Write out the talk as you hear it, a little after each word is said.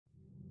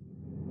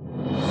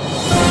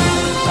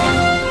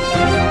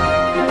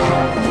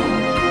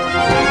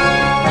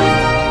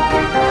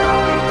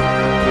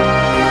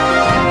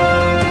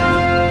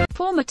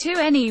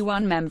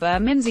2NE1 member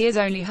Minzy is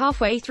only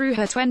halfway through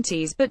her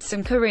 20s, but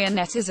some Korean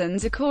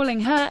netizens are calling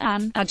her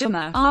an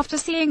Ahjumma after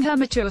seeing her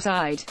mature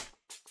side.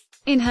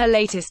 In her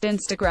latest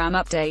Instagram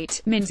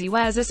update, Minzy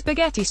wears a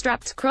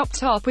spaghetti-strapped crop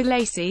top with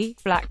lacy,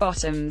 black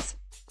bottoms.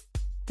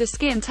 The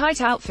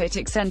skin-tight outfit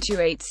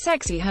accentuates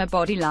sexy her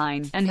body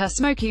line, and her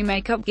smoky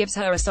makeup gives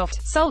her a soft,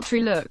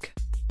 sultry look.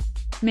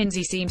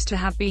 Minzy seems to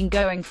have been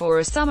going for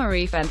a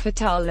summery femme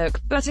fatale look,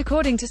 but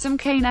according to some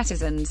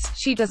K-netizens,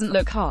 she doesn't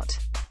look hot.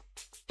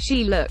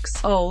 She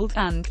looks old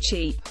and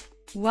cheap.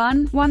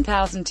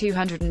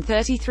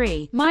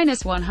 1233,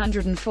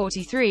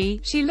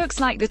 -143, she looks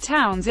like the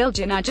town's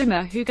Iljan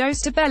Ahjumma who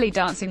goes to belly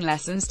dancing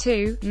lessons.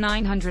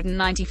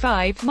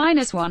 995,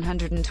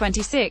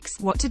 -126,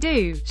 what to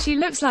do, she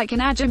looks like an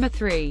Ahjumma.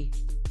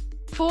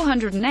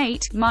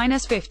 408,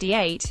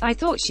 -58, I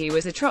thought she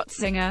was a trot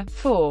singer.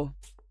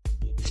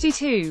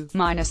 452,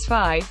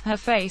 -5, her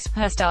face,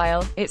 her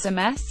style, it's a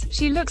mess,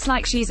 she looks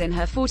like she's in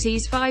her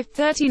 40s.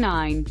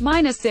 539,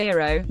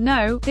 -0,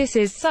 no, this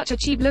is such a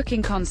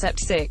cheap-looking concept.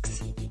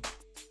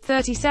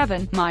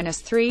 637,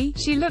 -3,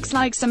 she looks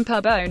like some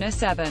pub owner.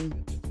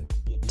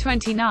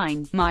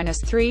 729,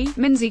 -3,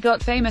 Minzy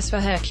got famous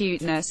for her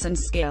cuteness and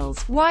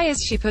skills. Why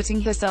is she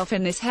putting herself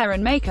in this hair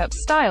and makeup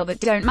style that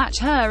don't match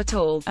her at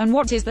all, and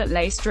what is that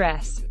lace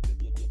dress?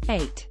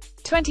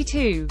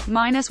 822,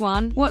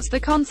 -1, what's the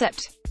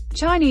concept?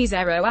 Chinese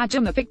era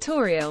Ahjumma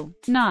pictorial.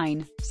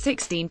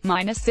 916,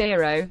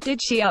 -0, did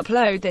she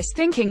upload this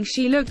thinking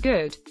she looked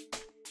good?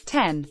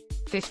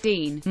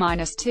 1015,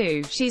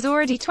 -2, she's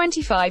already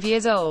 25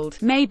 years old,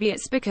 maybe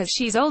it's because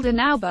she's older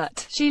now,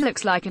 but she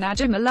looks like an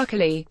Ahjumma.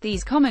 Luckily,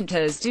 these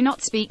commenters do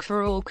not speak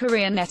for all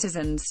Korean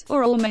netizens,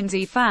 or all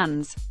Minzy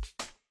fans.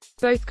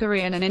 Both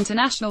Korean and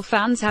international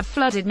fans have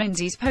flooded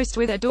Minzy's post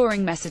with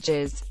adoring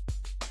messages.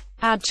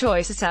 Ad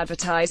choices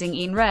advertising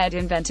in red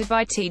invented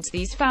by teens.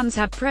 These fans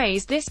have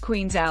praised this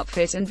queen's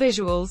outfit and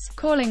visuals,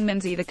 calling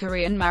Minzy the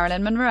Korean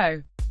Marilyn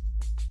Monroe.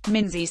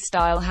 Minzy's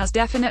style has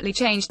definitely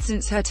changed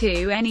since her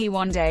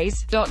 2NE1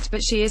 days,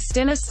 but she is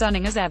still as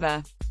stunning as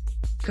ever.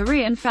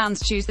 Korean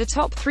fans choose the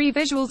top 3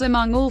 visuals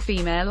among all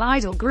female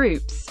idol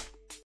groups.